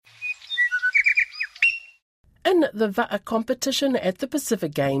In the Va'a competition at the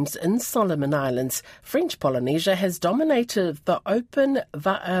Pacific Games in Solomon Islands, French Polynesia has dominated the open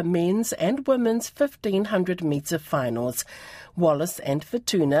Va'a men's and women's 1500-metre finals. Wallis and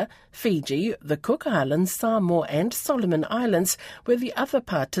Futuna, Fiji, the Cook Islands, Samoa and Solomon Islands were the other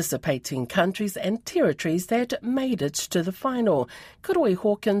participating countries and territories that made it to the final. Kuroi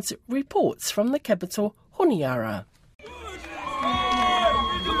Hawkins reports from the capital, Honiara.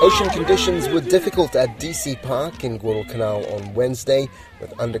 Ocean conditions were difficult at DC Park in Guadalcanal on Wednesday,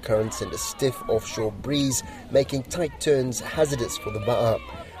 with undercurrents and a stiff offshore breeze making tight turns hazardous for the Va'a.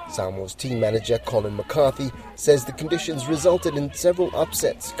 Samoa's team manager Colin McCarthy says the conditions resulted in several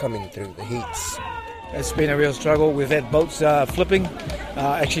upsets coming through the heats. It's been a real struggle. We've had boats flipping,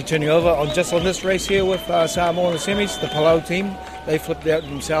 actually turning over on this race here with Samoa in the semis. The Palau team, they flipped out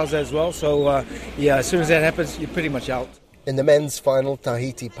themselves as well. So, as soon as that happens, you're pretty much out. In the men's final,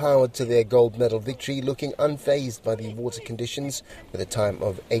 Tahiti powered to their gold medal victory, looking unfazed by the water conditions with a time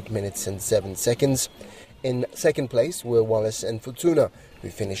of 8 minutes and 7 seconds. In second place were Wallis and Futuna, who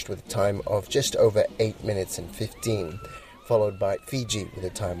finished with a time of just over 8 minutes and 15, followed by Fiji with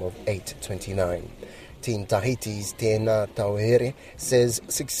a time of 8:29. Team Tahiti's Tēnā Tauhere says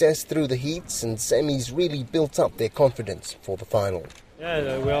success through the heats and semis really built up their confidence for the final.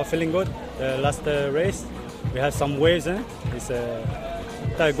 Yeah, we are feeling good. The last race, we had some waves. It's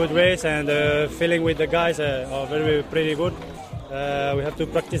a good race, and feeling with the guys are pretty good. We have to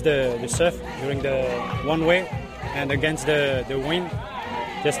practice the surf during the one way and against the wind.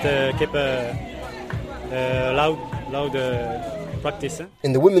 Just keep loud practice.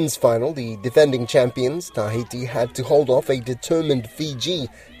 In the women's final, the defending champions, Tahiti, had to hold off a determined Fiji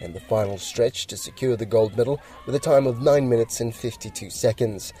in the final stretch to secure the gold medal with a time of 9 minutes and 52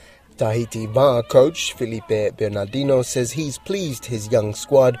 seconds. Tahiti Va'a coach Felipe Bernardino says he's pleased his young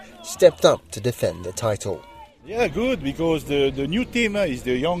squad stepped up to defend the title. Yeah, good, because the new team is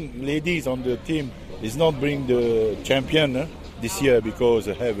the young ladies on the team is not bring the champion this year because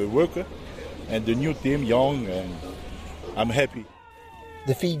they have a worker, and the new team young, and I'm happy.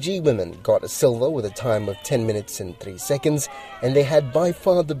 The Fiji women got a silver with a time of 10 minutes and 3 seconds, and they had by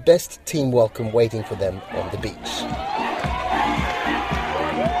far the best team welcome waiting for them on the beach.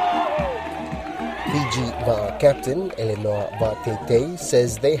 Fiji Va'a captain Eleanor Vatete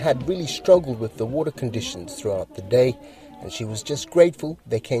says they had really struggled with the water conditions throughout the day, and she was just grateful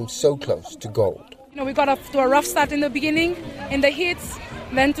they came so close to gold. We got off to a rough start in the beginning, in the heats,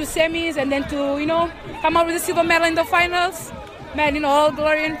 then to semis, and then to, come out with a silver medal in the finals. Man, all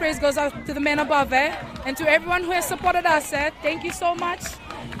glory and praise goes out to the men above, and to everyone who has supported us, Thank you so much.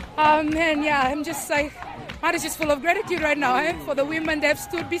 I'm just like, heart is just full of gratitude right now, for the women that have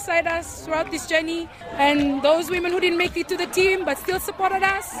stood beside us throughout this journey, and those women who didn't make it to the team but still supported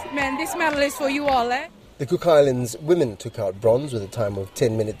us. Man, this medal is for you all, The Cook Islands women took out bronze with a time of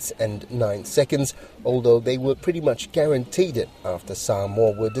 10 minutes and 9 seconds, although they were pretty much guaranteed it after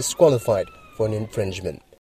Samoa were disqualified for an infringement.